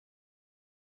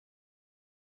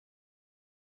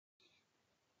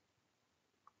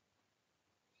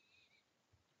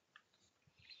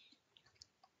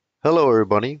Hello,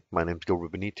 everybody. My name is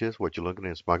Gilbert Benitez. What you're looking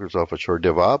at is Microsoft Azure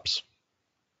DevOps.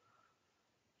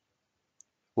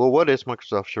 Well, what is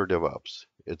Microsoft Azure DevOps?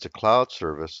 It's a cloud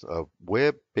service of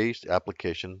web-based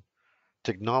application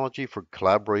technology for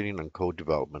collaborating on code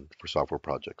development for software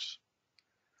projects.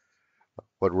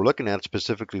 What we're looking at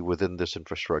specifically within this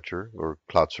infrastructure or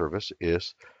cloud service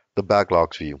is the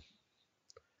backlogs view.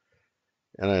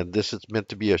 And this is meant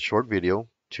to be a short video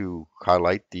to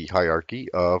highlight the hierarchy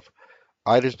of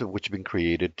items which have been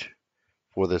created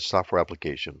for this software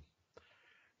application.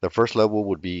 The first level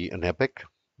would be an epic.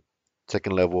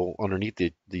 Second level, underneath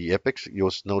the epics,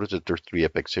 you'll notice that there's three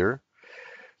epics here.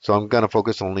 So I'm going to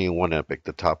focus only on one epic,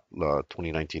 the top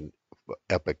 2019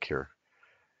 epic here.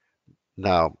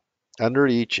 Now, under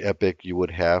each epic, you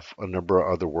would have a number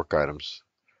of other work items.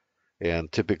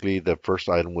 And typically, the first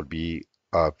item would be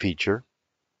a feature.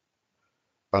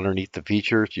 Underneath the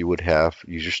features, you would have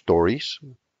user stories.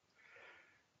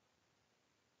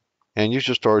 And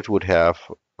user stories would have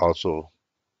also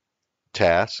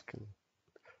task,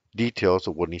 details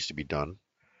of what needs to be done.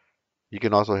 You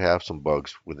can also have some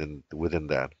bugs within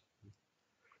that.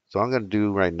 So I'm going to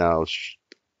do right now is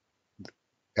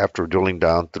after drilling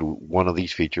down through one of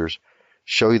these features,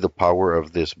 show you the power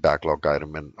of this backlog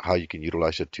item and how you can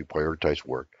utilize it to prioritize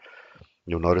work.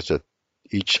 You'll notice that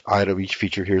each item, each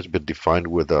feature here has been defined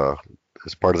with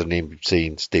as part of the name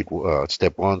saying step 1,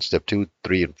 step 2,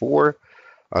 3, and 4.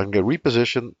 I'm going to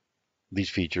reposition these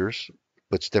features,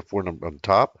 put step 4 on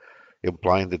top,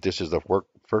 implying that this is the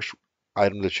first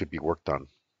item that should be worked on.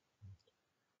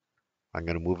 I'm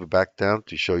going to move it back down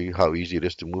to show you how easy it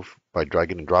is to move by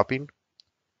dragging and dropping.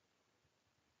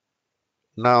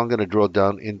 Now I'm going to drill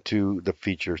down into the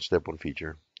feature, step 1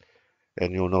 feature.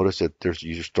 And you'll notice that there's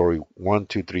user story 1,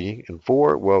 2, 3, and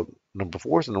 4. Well, number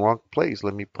 4 is in the wrong place.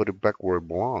 Let me put it back where it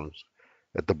belongs,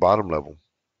 at the bottom level.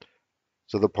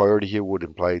 So the priority here would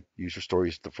imply user story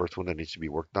is the first one that needs to be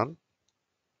worked on.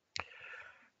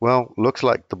 Well, looks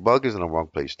like the bug is in the wrong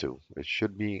place too. It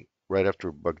should be right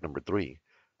after bug number 3.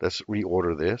 Let's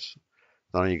reorder this.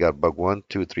 Now you got bug 1,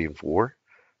 2, 3, and 4.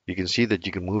 You can see that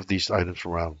you can move these items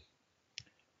around.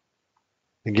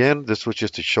 Again, this was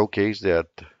just to showcase that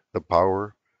the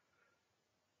power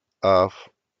of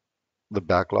the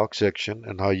backlog section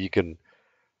and how you can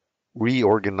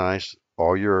reorganize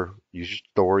all your user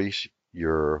stories,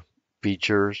 your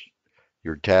features,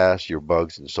 your tasks, your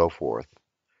bugs, and so forth.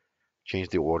 Change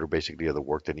the order basically of the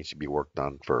work that needs to be worked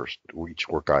on first, each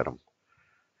work item.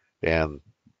 And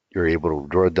you're able to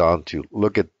draw down to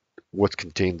look at what's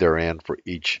contained therein for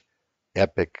each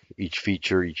epic, each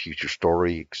feature, each user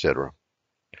story, etc.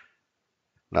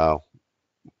 Now,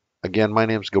 again, my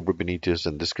name is Gilbert Benitez,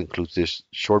 and this concludes this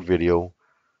short video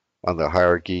on the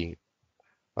hierarchy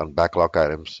on backlog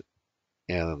items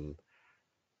and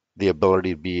the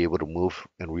ability to be able to move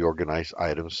and reorganize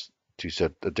items to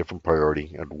set a different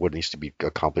priority and what needs to be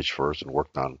accomplished first and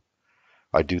worked on.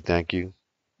 I do thank you,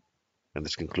 and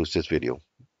this concludes this video.